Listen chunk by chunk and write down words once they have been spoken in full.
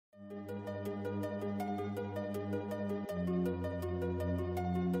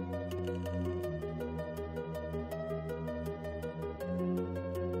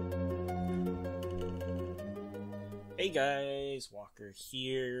Hey guys, Walker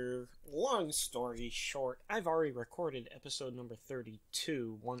here. Long story short, I've already recorded episode number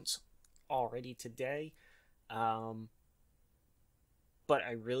 32 once already today, but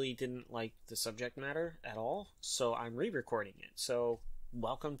I really didn't like the subject matter at all, so I'm re-recording it. So,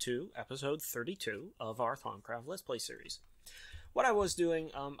 welcome to episode 32 of our Thaumcraft Let's Play series. What I was doing,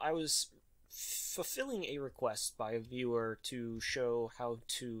 I was fulfilling a request by a viewer to show how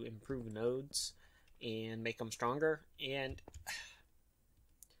to improve nodes and make them stronger, and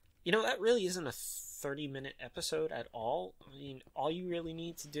that really isn't a 30-minute episode at all. I mean, all you really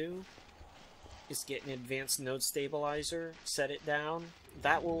need to do is get an advanced node stabilizer, set it down.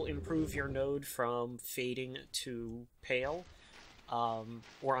 That will improve your node from fading to pale,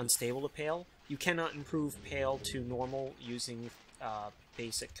 or unstable to pale. You cannot improve pale to normal using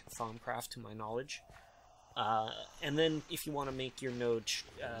basic Thaumcraft, to my knowledge. And then if you want to make your node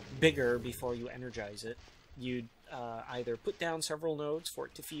bigger before you energize it, you'd either put down several nodes for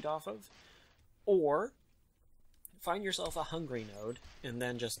it to feed off of, or find yourself a hungry node and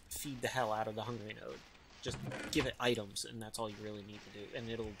then just feed the hell out of the hungry node. Just give it items, and that's all you really need to do, and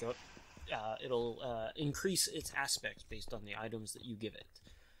it'll increase its aspects based on the items that you give it.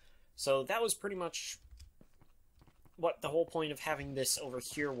 So that was pretty much what the whole point of having this over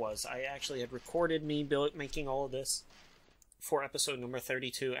here was. I actually had recorded me making all of this for episode number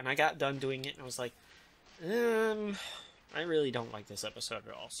 32, and I got done doing it, and I was like, I really don't like this episode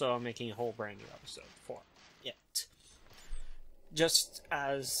at all, so I'm making a whole brand new episode for it. Just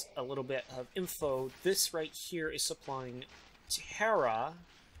as a little bit of info, this right here is supplying Terra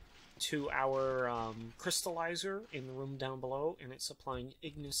to our crystallizer in the room down below, and it's supplying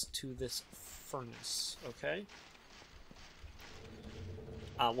Ignis to this furnace, okay?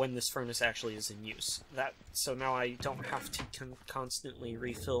 When this furnace actually is in use. So now I don't have to constantly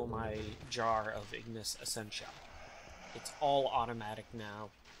refill my jar of Ignis Essentia. It's all automatic now,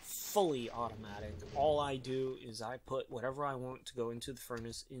 fully automatic. All I do is I put whatever I want to go into the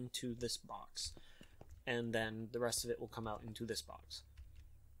furnace into this box, and then the rest of it will come out into this box.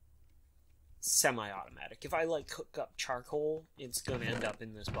 Semi-automatic. If I cook up charcoal, it's going to end up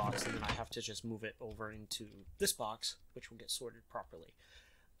in this box, and then I have to just move it over into this box, which will get sorted properly.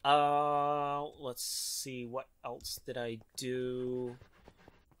 Let's see, what else did I do?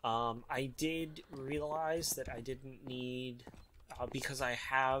 I did realize that I didn't need, because I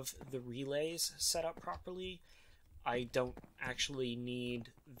have the relays set up properly, I don't actually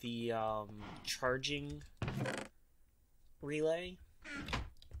need the charging relay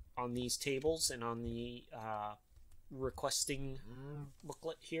on these tables and on the requesting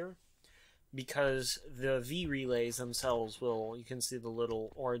booklet here, because the V relays themselves you can see the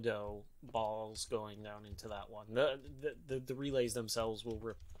little Ordo balls going down into that one. The relays themselves will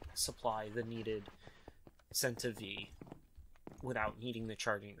supply the needed Centa V without needing the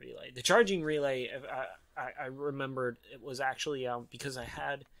charging relay. The charging relay, I remembered, it was actually, because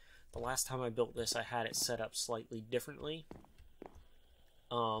the last time I built this, I had it set up slightly differently.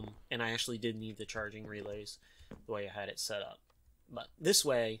 And I actually did need the charging relays the way I had it set up. But this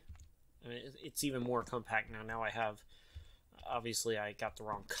way, I mean, it's even more compact now. Now I have, obviously I got the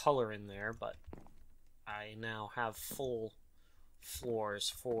wrong color in there, but I now have full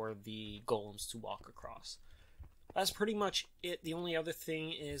floors for the golems to walk across. That's pretty much it. The only other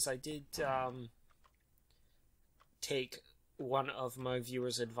thing is I did take one of my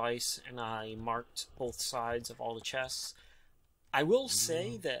viewers' advice, and I marked both sides of all the chests. I will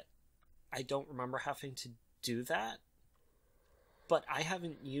say that I don't remember having to do that, but I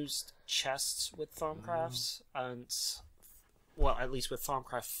haven't used chests with Thaumcrafts, well, at least with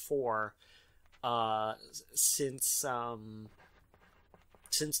Thaumcraft 4, since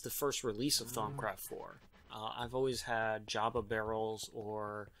the first release of Thaumcraft 4. I've always had Jabba barrels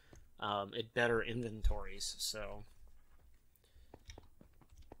or better inventories, so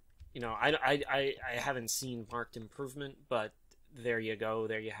I haven't seen marked improvement, but there you go,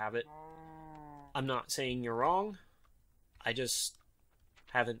 there you have it. I'm not saying you're wrong, I just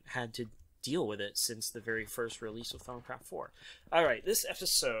haven't had to deal with it since the very first release of Thaumcraft 4. Alright, this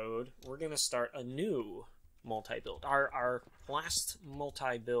episode, we're going to start a new multi-build. Our last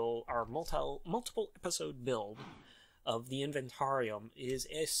multi-build, our multiple episode build of the Inventarium is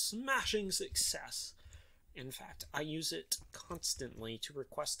a smashing success. In fact, I use it constantly to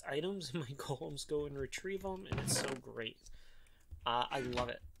request items, and my golems go and retrieve them, and it's so great. I love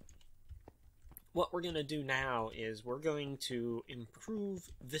it. What we're going to do now is we're going to improve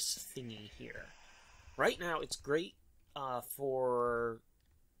this thingy here. Right now, it's great for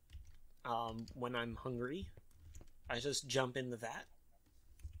when I'm hungry. I just jump into that,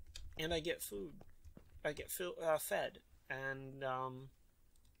 and I get food. fed, and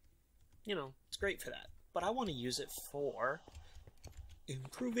you know, it's great for that. But I want to use it for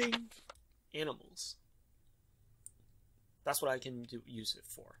improving animals. That's what I can use it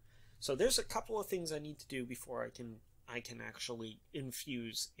for. So there's a couple of things I need to do before I can actually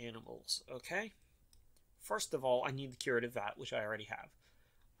infuse animals. Okay. First of all, I need the curative vat, which I already have.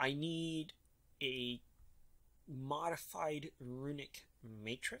 I need a modified runic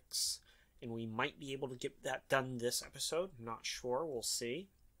matrix, and we might be able to get that done this episode. Not sure, we'll see.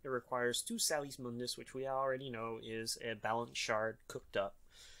 It requires 2 Sally's Mundus, which we already know is a balanced shard cooked up.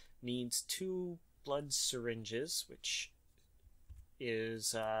 Needs 2 blood syringes, which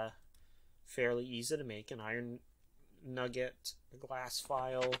is fairly easy to make. An iron nugget, a glass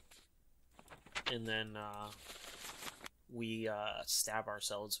vial, and then we stab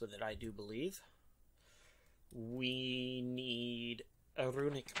ourselves with it, I do believe. We need a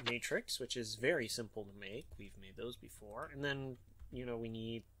runic matrix, which is very simple to make. We've made those before. And then, you know, we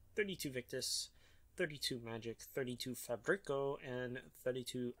need 32 Victus, 32 Magic, 32 Fabrico, and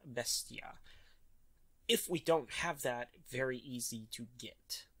 32 Bestia. If we don't have that, very easy to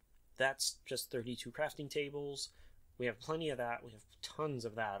get. That's just 32 crafting tables. We have plenty of that. We have tons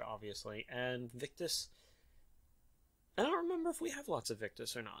of that, obviously. And Victus, I don't remember if we have lots of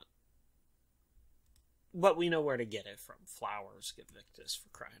Victus or not. But we know where to get it from. Flowers get Victus, for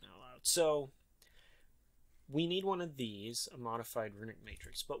crying out loud. So we need one of these, a modified runic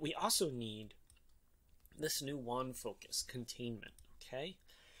matrix. But we also need this new wand focus, containment, okay?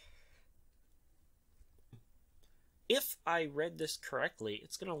 If I read this correctly,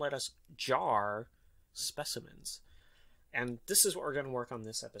 it's going to let us jar specimens. And this is what we're going to work on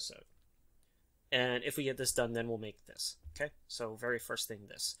this episode. And if we get this done, then we'll make this, okay? So very first thing,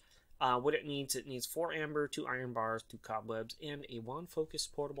 this. What it needs 4 amber, 2 iron bars, 2 cobwebs, and a wand focus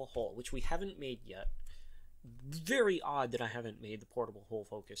portable hole, which we haven't made yet. Very odd that I haven't made the portable hole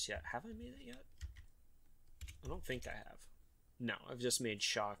focus yet. Have I made it yet? I don't think I have. No, I've just made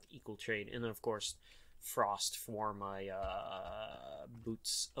shock, equal trade, and then of course frost for my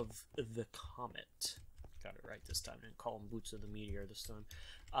boots of the comet. Got it right this time. I didn't call them boots of the meteor this time.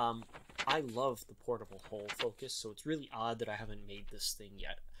 I love the portable hole focus, so it's really odd that I haven't made this thing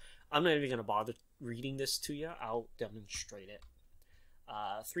yet. I'm not even going to bother reading this to you. I'll demonstrate it.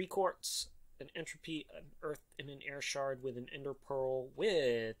 3 quartz, an entropy, an earth, and an air shard with an ender pearl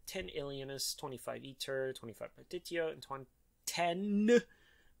with 10 alienus, 25 ether, 25 partitio, and 10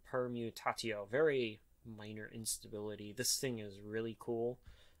 permutatio. Very minor instability. This thing is really cool.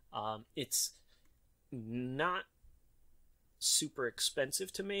 It's not super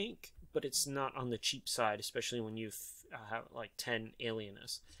expensive to make, but it's not on the cheap side, especially when you have like 10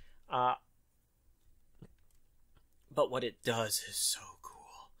 alienus. But what it does is so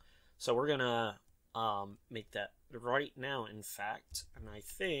cool. So we're gonna make that right now, in fact, and I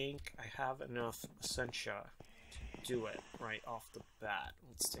think I have enough essentia to do it right off the bat.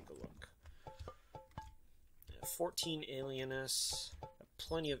 Let's take a look. 14 alienus,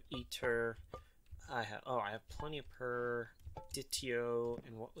 plenty of ether. I have plenty of permutio,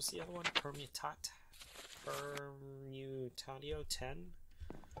 and what was the other one? Permutatio 10.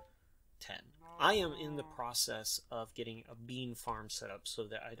 I am in the process of getting a bean farm set up so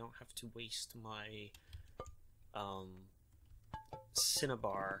that I don't have to waste my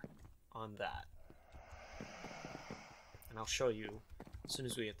cinnabar on that. And I'll show you as soon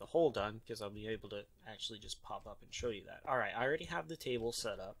as we get the hole done, because I'll be able to actually just pop up and show you that. Alright, I already have the table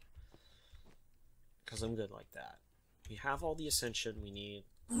set up, because I'm good like that. We have all the ascension we need.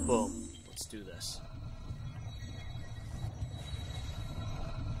 Boom. Let's do this.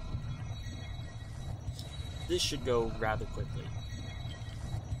 This should go rather quickly.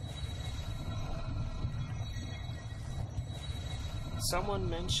 Someone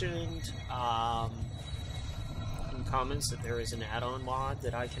mentioned in comments that there is an add-on mod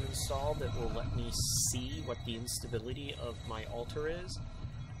that I can install that will let me see what the instability of my altar is.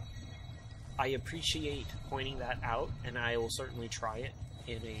 I appreciate pointing that out, and I will certainly try it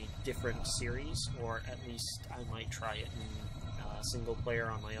in a different series, or at least I might try it in single player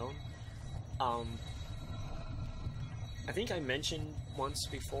on my own. I think I mentioned once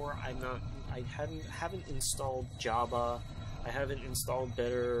before, I haven't installed Java, I haven't installed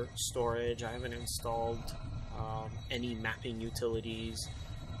better storage, I haven't installed any mapping utilities,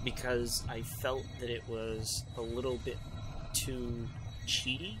 because I felt that it was a little bit too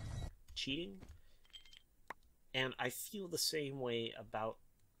cheating, and I feel the same way about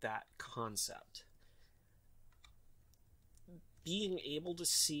that concept. Being able to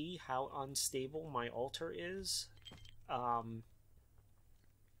see how unstable my altar is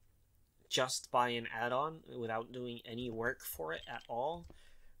just buy an add-on without doing any work for it at all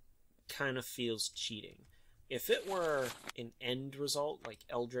kind of feels cheating. If it were an end result, like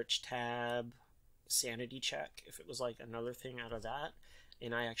Eldritch Tab, Sanity Check, if it was like another thing out of that,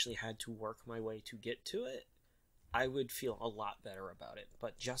 and I actually had to work my way to get to it, I would feel a lot better about it.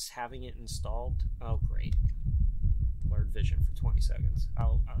 But just having it installed, oh great. Blurred vision for 20 seconds.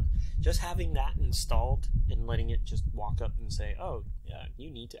 Just having that installed and letting it just walk up and say, oh, yeah,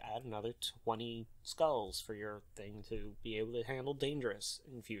 you need to add another 20 skulls for your thing to be able to handle dangerous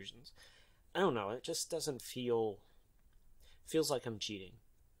infusions. I don't know, it just doesn't feels like I'm cheating.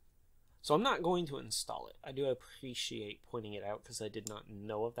 So I'm not going to install it. I do appreciate pointing it out because I did not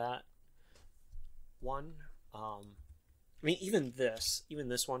know of that one. I mean, even this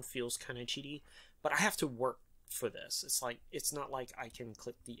one feels kind of cheaty, but I have to work for this. It's not like I can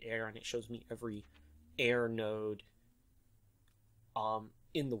click the air and it shows me every air node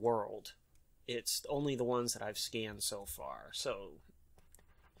in the world. It's only the ones that I've scanned so far. So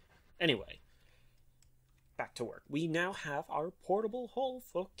anyway, back to work. We now have our portable hole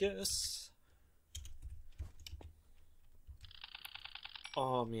focus.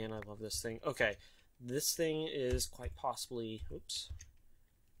 Oh man, I love this thing. Okay, this thing is quite possibly,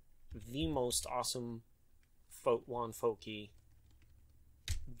 the most awesome wand foci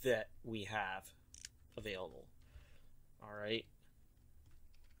that we have available. Alright.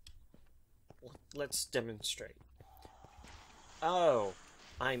 Let's demonstrate. Oh,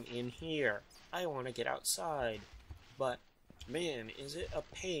 I'm in here. I want to get outside. But, man, is it a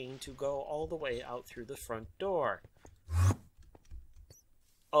pain to go all the way out through the front door.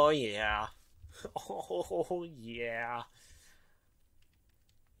 Oh, yeah. Oh, yeah.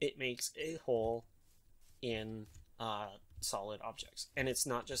 It makes a hole in solid objects. And it's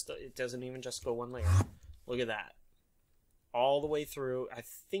not just, it doesn't even just go one layer. Look at that. All the way through. I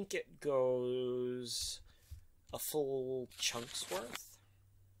think it goes a full chunk's worth.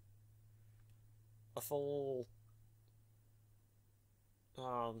 A full,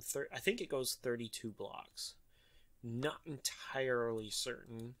 I think it goes 32 blocks. Not entirely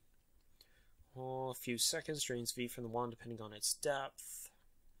certain. Oh, a few seconds. Drains V from the wand depending on its depth.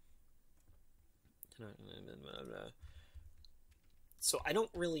 So I don't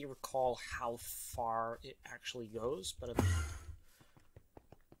really recall how far it actually goes, but I mean...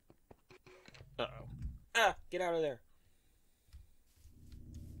 Uh-oh. Ah! Get out of there!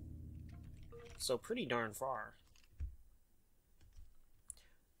 So pretty darn far.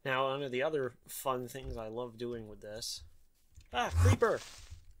 Now, one of the other fun things I love doing with this... Ah! Creeper!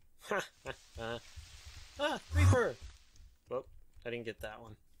 Ha! Ha! Ha! Ah! Creeper! Whoop. I didn't get that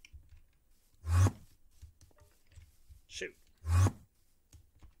one. Shoot.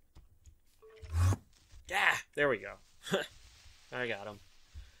 Yeah, there we go. I got him.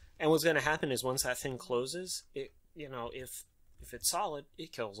 And what's going to happen is once that thing closes, it, you know, if it's solid,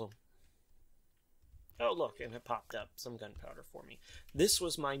 it kills them. Oh, look, and it popped up some gunpowder for me. This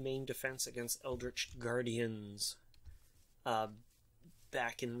was my main defense against Eldritch Guardians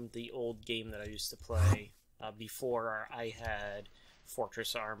back in the old game that I used to play before I had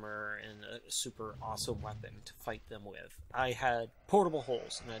fortress armor and a super awesome weapon to fight them with. I had portable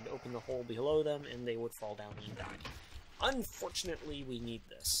holes, and I'd open the hole below them, and they would fall down and die. Unfortunately, we need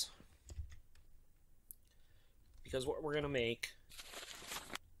this. Because what we're going to make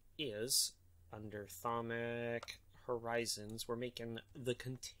is, under Thaumic Horizons, we're making the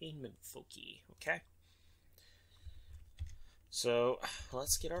Containment Focus, okay? So,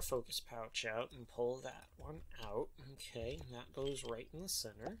 let's get our focus pouch out and pull that one out. Okay, that goes right in the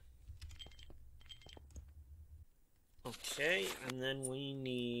center. Okay, and then we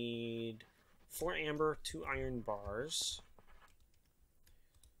need 4 amber, 2 iron bars.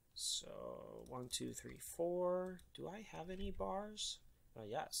 So, 1, 2, 3, 4. Do I have any bars?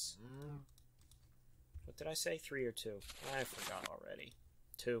 Yes. What did I say? 3 or 2? I forgot already.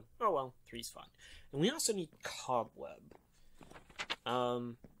 2. Oh well, 3's fine. And we also need cobweb.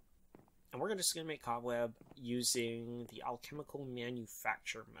 And we're just going to make cobweb using the alchemical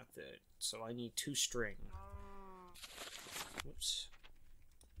manufacture method. So I need 2 string. Oops.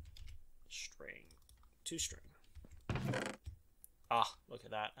 String. 2 string. Ah, look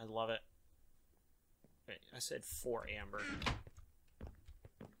at that. I love it. Wait, I said 4 amber.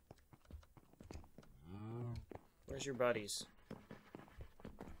 Where's your buddies?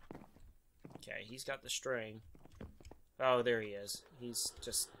 Okay, he's got the string. Oh, there he is. He's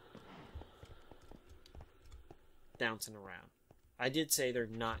just bouncing around. I did say they're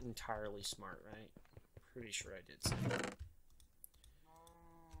not entirely smart, right? Pretty sure I did say that.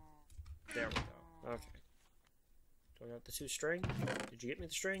 There we go. Okay. Do I got the 2 string? Did you get me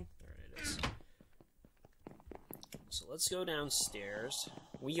the string? There it is. So let's go downstairs.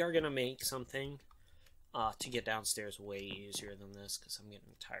 We are going to make something to get downstairs way easier than this, because I'm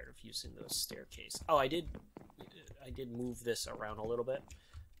getting tired of using the staircase. Oh, I did move this around a little bit.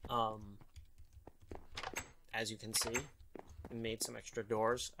 As you can see, I made some extra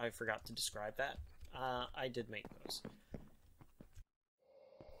doors. I forgot to describe that. I did make those.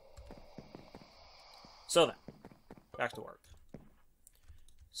 So then, back to work.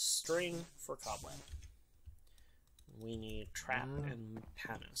 String for cobweb. We need trap and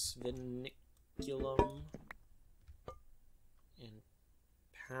panis. Vinculum and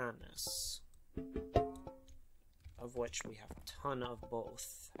panis. Of which we have a ton of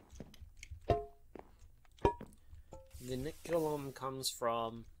both. Vinculum comes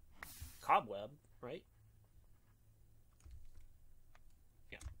from cobweb, right?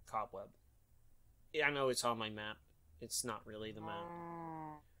 Yeah, cobweb. Yeah, I know it's on my map. It's not really the map.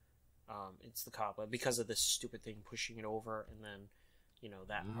 It's the cobweb because of this stupid thing pushing it over, and then, you know,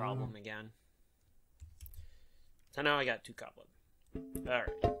 that problem again. So now I got 2 cobweb.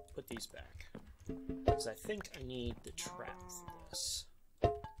 Alright, put these back. Because I think I need the trap for this.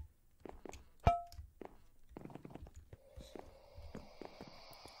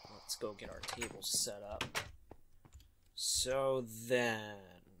 Let's go get our table set up. So then,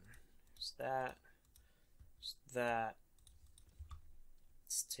 there's that. There's that.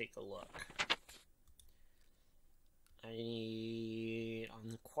 Let's take a look. I need on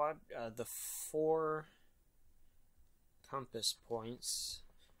the the 4 compass points.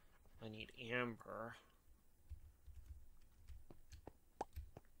 I need amber.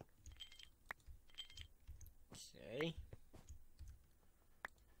 Okay.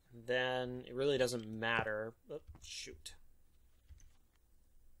 Then it really doesn't matter. Oh, shoot.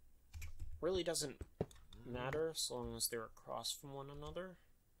 Really doesn't matter as long as they're across from one another.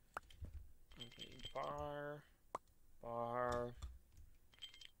 Okay, bar,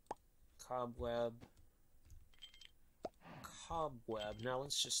 cobweb, cobweb. Now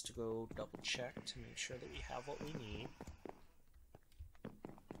let's just go double check to make sure that we have what we need.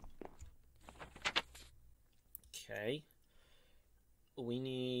 Okay. We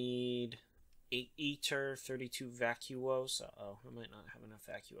need 8 ether, 32 vacuose. Uh-oh, I might not have enough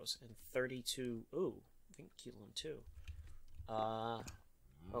vacuose. And 32, ooh, vinculum too.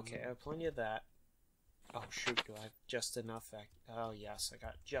 Okay, I have plenty of that. Oh shoot, do I have just enough oh yes, I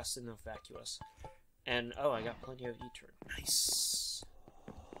got just enough vacuous. And oh, I got plenty of ether. Nice.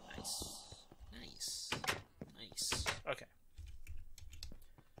 Nice. Nice. Nice. Okay.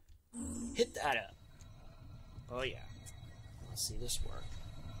 Hit that up. Oh yeah. Let's see this work.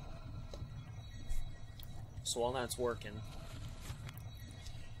 So while that's working,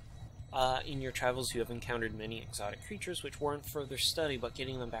 in your travels you have encountered many exotic creatures which warrant further study, but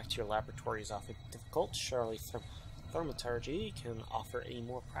getting them back to your laboratory is often difficult. Surely Thaumaturgy can offer a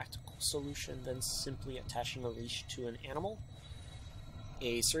more practical solution than simply attaching a leash to an animal.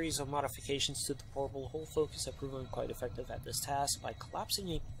 A series of modifications to the portable hole focus have proven quite effective at this task. By collapsing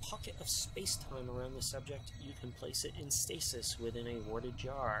a pocket of space-time around the subject, you can place it in stasis within a warded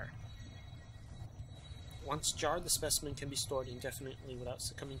jar. Once jarred, the specimen can be stored indefinitely without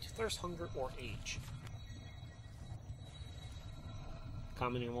succumbing to thirst, hunger, or age.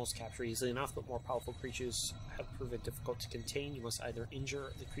 Common animals capture easily enough, but more powerful creatures have proven difficult to contain. You must either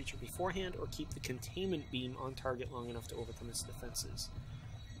injure the creature beforehand or keep the containment beam on target long enough to overcome its defenses.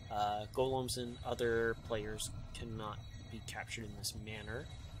 Golems and other players cannot be captured in this manner.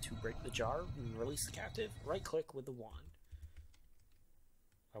 To break the jar and release the captive, right-click with the wand.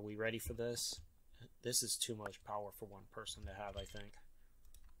 Are we ready for this? This is too much power for one person to have, I think.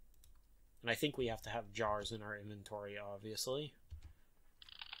 And I think we have to have jars in our inventory, obviously.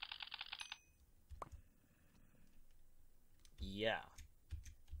 Yeah.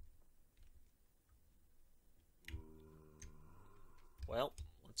 Well,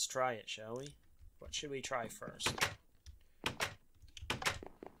 let's try it, shall we? What should we try first?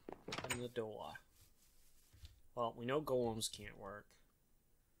 Open the door. Well, we know golems can't work.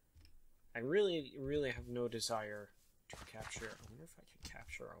 I really have no desire to capture... I wonder if I could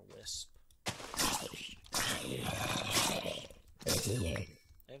capture a wisp.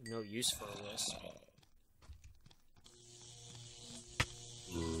 I have no use for a wisp.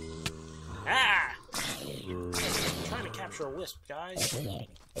 Ah! I'm trying to capture a wisp, guys.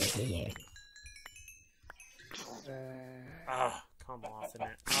 Ah, come off in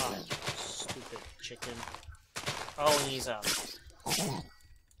it. Ah, stupid chicken. Oh, and he's up.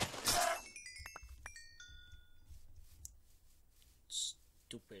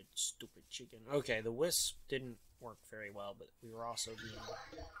 Stupid chicken. Okay, the wisp didn't work very well, but we were also being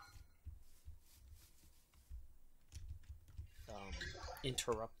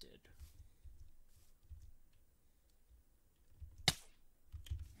interrupted.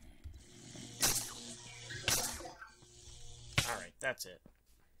 Alright, that's it.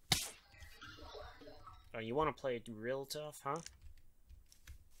 Oh, you want to play it real tough, huh?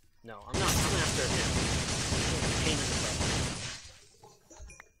 No, I'm not. I'm after him. Pain in the butt.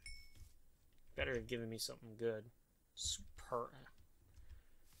 Better have given me something good. Super.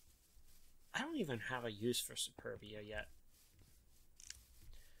 I don't even have a use for Superbia yet.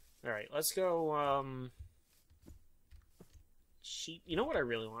 Alright, let's go, sheep. You know what I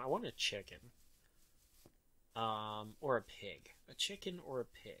really want? I want a chicken. Or a pig. A chicken or a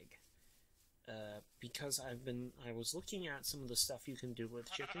pig. Because I was looking at some of the stuff you can do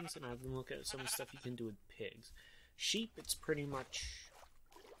with chickens, and I've been looking at some of the stuff you can do with pigs. Sheep, it's pretty much,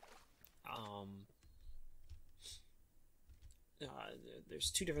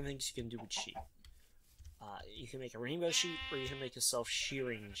 there's two different things you can do with sheep. You can make a rainbow sheep, or you can make a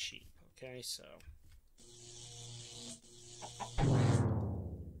self-shearing sheep. Okay, so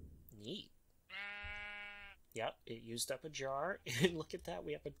neat. Yep, it used up a jar, and look at that,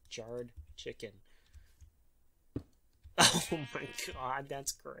 we have a jarred chicken. Oh my god,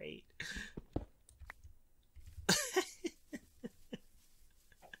 that's great.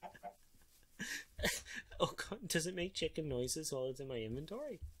 Oh god, does it make chicken noises while it's in my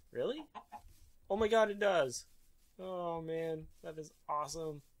inventory? Really? Oh my god, it does! Oh man, that is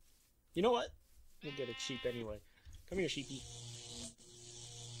awesome. You know what? We'll get a sheep anyway. Come here, sheepy.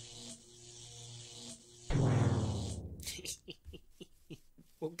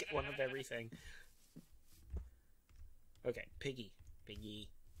 We'll get one of everything. Okay, piggy. Piggy.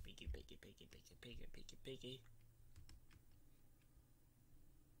 Piggy, piggy, piggy, piggy, piggy, piggy, piggy.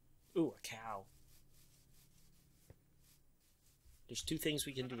 Ooh, a cow. There's two things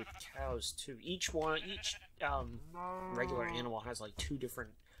we can do with cows, too. Each regular animal has like two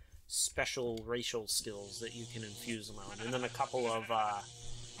different special racial skills that you can infuse them on. And then a couple of,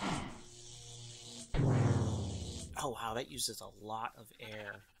 oh wow, that uses a lot of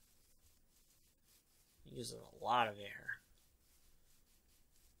air. It uses a lot of air.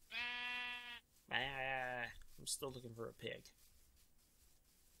 I'm still looking for a pig.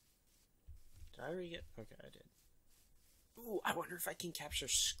 Did I already get... Okay, I did. Ooh, I wonder if I can capture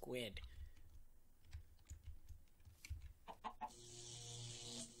squid.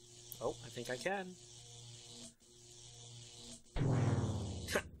 Oh, I think I can.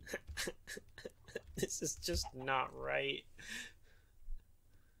 This is just not right.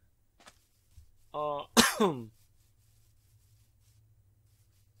 I'm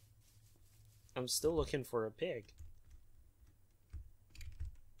still looking for a pig.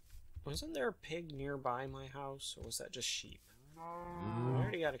 Wasn't there a pig nearby my house, or was that just sheep? I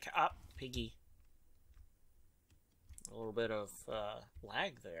already got a piggy. A little bit of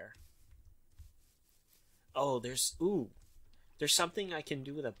lag there. Oh, there's something I can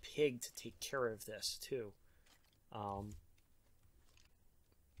do with a pig to take care of this too. Oh,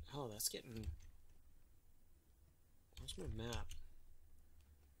 that's getting... Where's my map?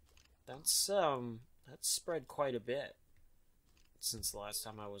 That's spread quite a bit since the last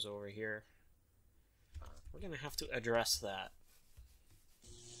time I was over here. We're gonna have to address that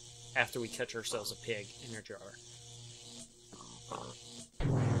after we catch ourselves a pig in a jar.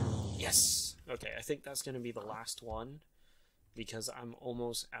 Yes! Okay, I think that's gonna be the last one, because I'm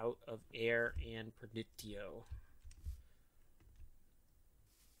almost out of air and Predictio.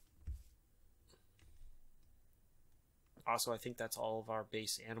 Also, I think that's all of our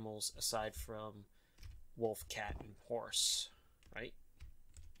base animals aside from wolf, cat, and horse, right?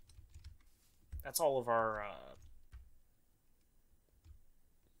 That's all of our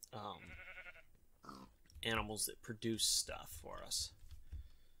animals that produce stuff for us.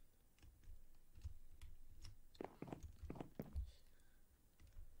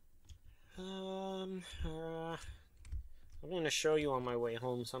 I'm going to show you on my way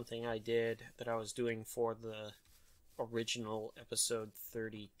home something I did that I was doing for the original episode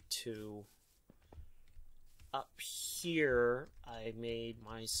 32. Up here, I made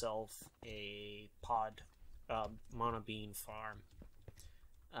myself a monobean farm.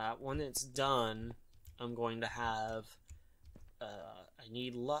 When it's done, I'm going to have, I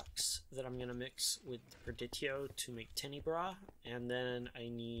need Lux that I'm going to mix with Predictio to make Tenebra, and then I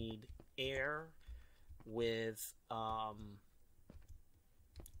need air with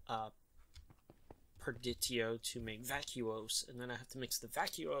Predictio to make Vacuose, and then I have to mix the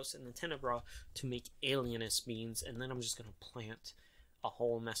Vacuose and the Tenebra to make Alienus beans, and then I'm just going to plant a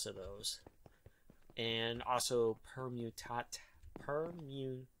whole mess of those. And also Permutatio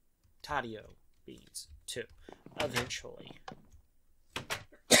beans, too, eventually.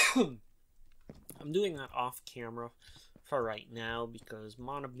 I'm doing that off camera for right now because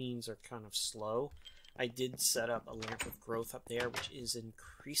monobeans are kind of slow. I did set up a lamp of growth up there, which is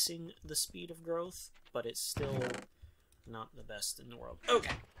increasing the speed of growth, but it's still not the best in the world.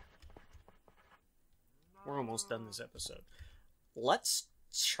 Okay. We're almost done this episode. Let's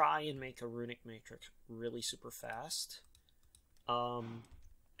try and make a runic matrix really super fast. And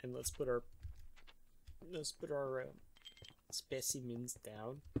let's put our specimens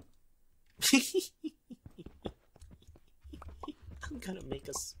down. I'm gonna make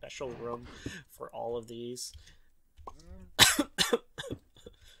a special room for all of these.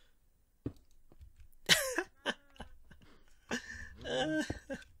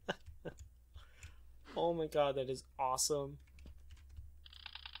 Oh my god, that is awesome.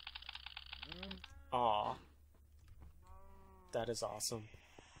 Aw. That is awesome.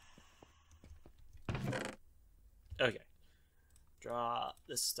 Okay. Drop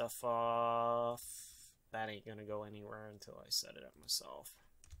this stuff off. That ain't gonna go anywhere until I set it up myself.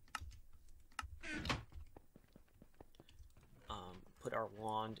 Put our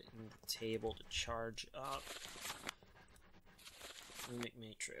wand in the table to charge up. Thaumic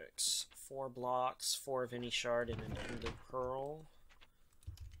matrix. 4 blocks, 4 of any shard, and an ender pearl.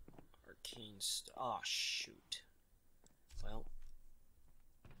 Arcane oh shoot. Well,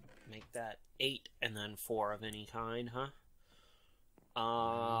 make that 8 and then 4 of any kind, huh?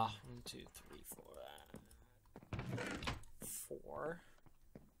 1, 2, 3, 4. 4.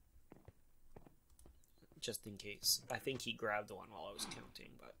 Just in case. I think he grabbed one while I was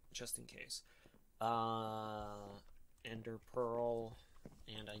counting, but just in case. Ender pearl,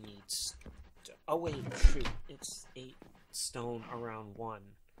 and I need. Oh wait, shoot! It's 8 stone around 1.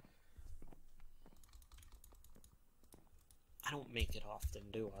 I don't make it often,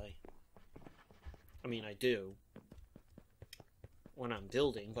 do I? I mean, I do when I'm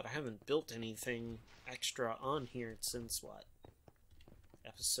building, but I haven't built anything extra on here since what?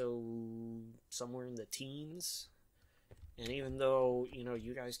 Episode somewhere in the teens. And even though, you know,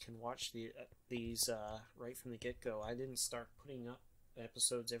 you guys can watch these right from the get-go, I didn't start putting up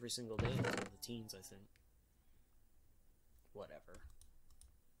episodes every single day until the teens, I think. Whatever.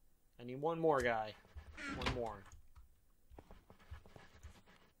 I need one more guy. One more.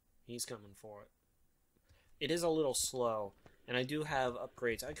 He's coming for it. It is a little slow, and I do have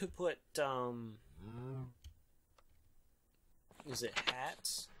upgrades. I could put, is it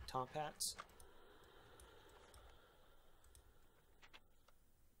hats? Top hats?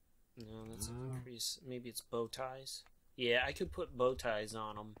 No, that's an increase. Maybe it's bow ties. Yeah, I could put bow ties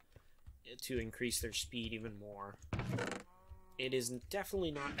on them to increase their speed even more. It is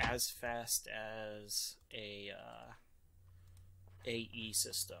definitely not as fast as a AE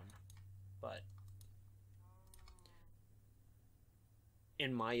system, but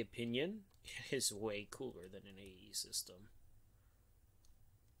in my opinion, it is way cooler than an AE system.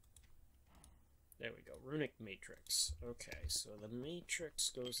 There we go. Runic matrix. Okay, so the matrix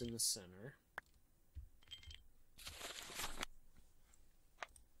goes in the center.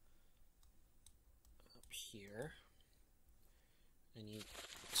 Up here. I need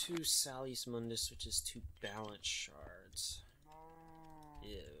 2 Sally's Mundus, which is 2 balance shards.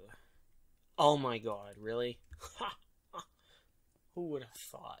 Ew. Oh my god, really? Who would have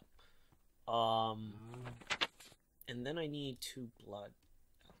thought? And then I need 2 blood.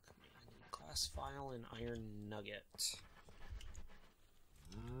 Glass vial and iron nugget.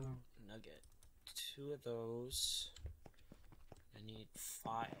 Nugget. 2 of those. I need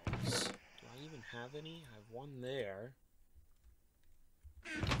files. Do I even have any? I have 1 there.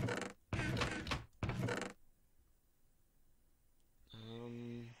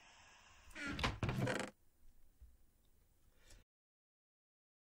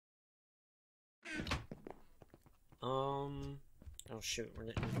 Oh shoot, we're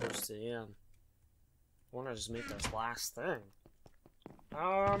getting close to the end. I want to just make this last thing.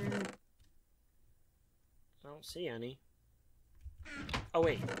 I don't see any. Oh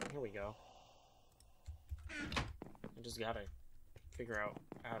wait, here we go. I just gotta figure out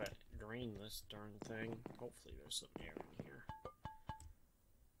how to drain this darn thing. Hopefully there's some air in here.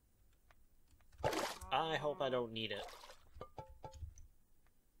 I hope I don't need it.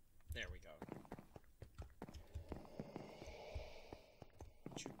 There we go.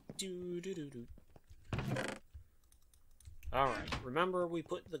 Alright, remember we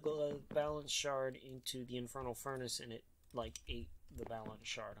put the balance shard into the infernal furnace and it like ate the balance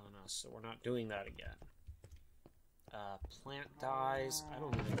shard on us, so we're not doing that again. Plant dyes, I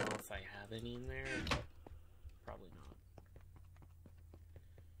don't even know if I have any in there, but probably not.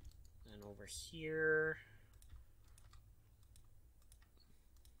 And over here,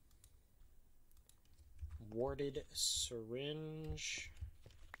 Warded syringe.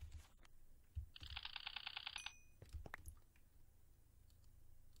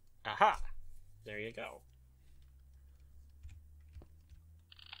 Aha! There you go.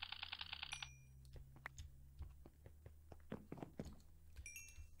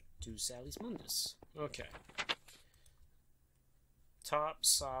 To Sally's Mundus. Okay. Top,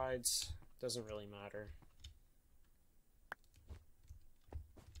 sides, doesn't really matter.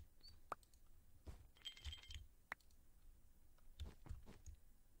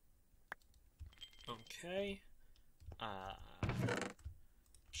 Okay.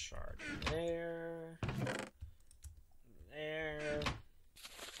 Shard there. There.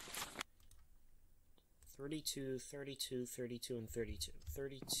 32, 32, 32, and 32.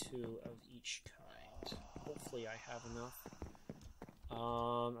 32 of each kind. Hopefully I have enough.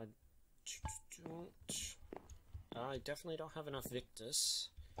 I definitely don't have enough Victus.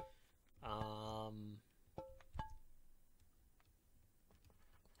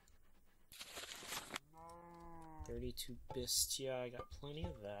 32 Bistia, I got plenty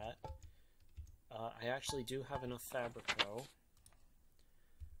of that. I actually do have enough Fabrico.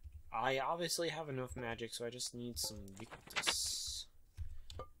 I obviously have enough magic, so I just need some Victus.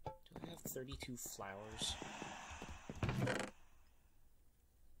 Do I have 32 flowers? I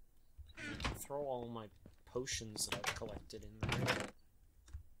can throw all my potions that I've collected in there.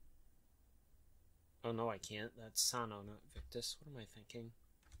 Oh no, I can't. That's Sano, not Victus. What am I thinking?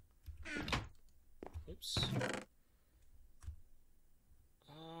 Oops.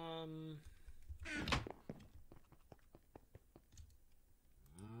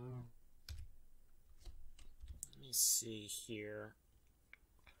 Let me see here.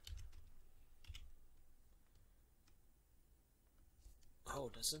 Oh,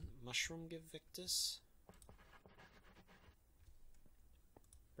 doesn't mushroom give Victus?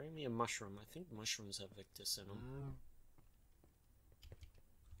 Bring me a mushroom. I think mushrooms have Victus in them.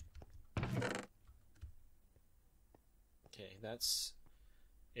 Okay, that's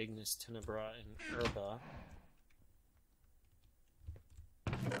Ignis Tenebra and Herba.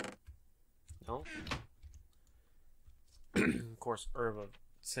 No. Of course, Herba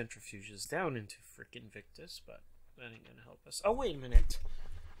centrifuges down into freaking Victus, but that ain't gonna help us. Oh, wait a minute.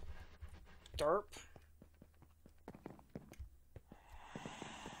 Derp.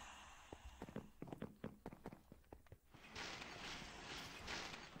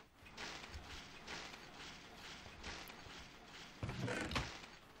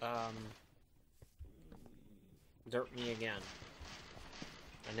 Derp me again.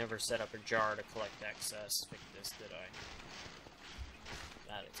 I never set up a jar to collect excess Victus, did I?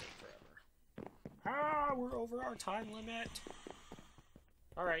 That'd take forever. Ah, we're over our time limit.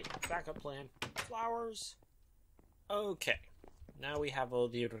 Alright, backup plan. Flowers. Okay. Now we have all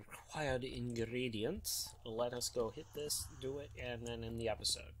the required ingredients. Let us go hit this, do it, and then end the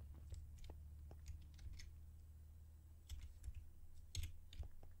episode.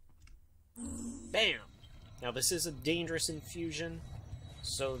 Bam! Now this is a dangerous infusion,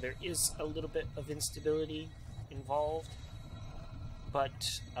 so there is a little bit of instability involved,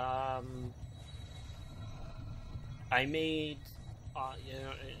 but I made, you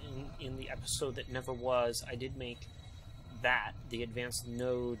know, in the episode that never was, I did make that, the advanced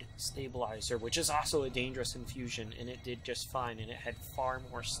node stabilizer, which is also a dangerous infusion, and it did just fine, and it had far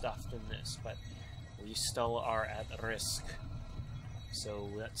more stuff than this, but we still are at risk. So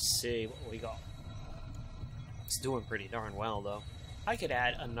let's see what we got. It's doing pretty darn well, though. I could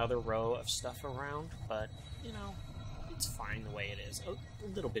add another row of stuff around, but, you know, it's fine the way it is. A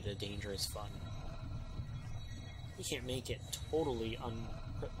little bit of danger is fun. You can't make it totally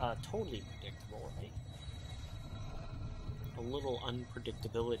predictable, right? A little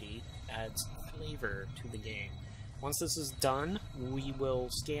unpredictability adds flavor to the game. Once this is done, we will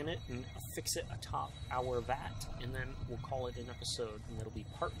scan it and affix it atop our vat, and then we'll call it an episode, and it'll be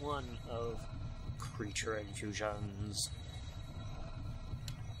part 1 of Creature Infusions.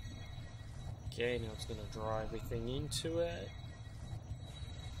 Okay, now it's going to draw everything into it.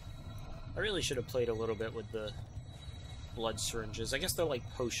 I really should have played a little bit with the blood syringes. I guess they're like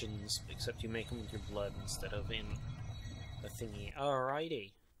potions, except you make them with your blood instead of in the thingy.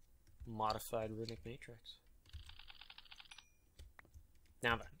 Alrighty. Modified runic matrix.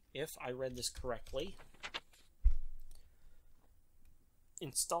 Now then, if I read this correctly,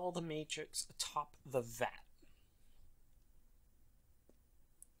 install the matrix atop the vat.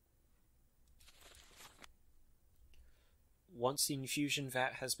 Once the infusion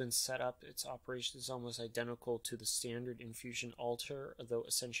vat has been set up, its operation is almost identical to the standard infusion altar, though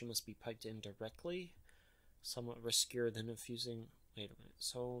essentially must be piped in directly. Somewhat riskier than infusing... Wait a minute,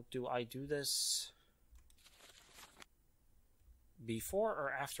 so do I do this... before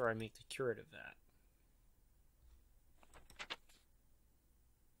or after I make the curative vat?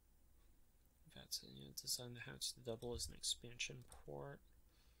 That's designed the hatch to double as an expansion port.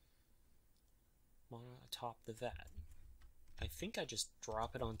 Want to top the vat. I think I just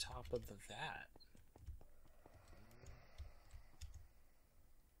drop it on top of the vat.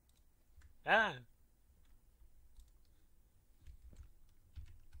 Ah!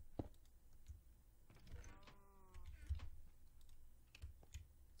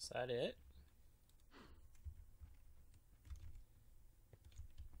 Is that it?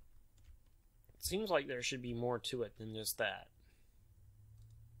 It seems like there should be more to it than just that.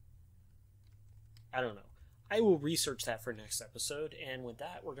 I don't know. I will research that for next episode, and with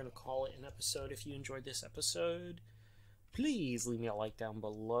that, we're going to call it an episode. If you enjoyed this episode, please leave me a like down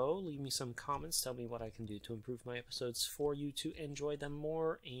below. Leave me some comments. Tell me what I can do to improve my episodes for you to enjoy them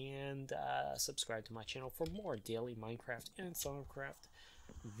more, and subscribe to my channel for more daily Minecraft and Thaumcraft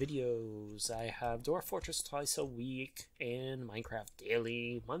videos. I have Dwarf Fortress twice a week and Minecraft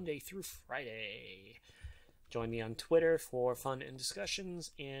daily Monday through Friday. Join me on Twitter for fun and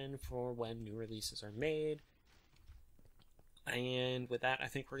discussions and for when new releases are made. And with that, I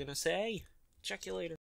think we're going to say, check you later.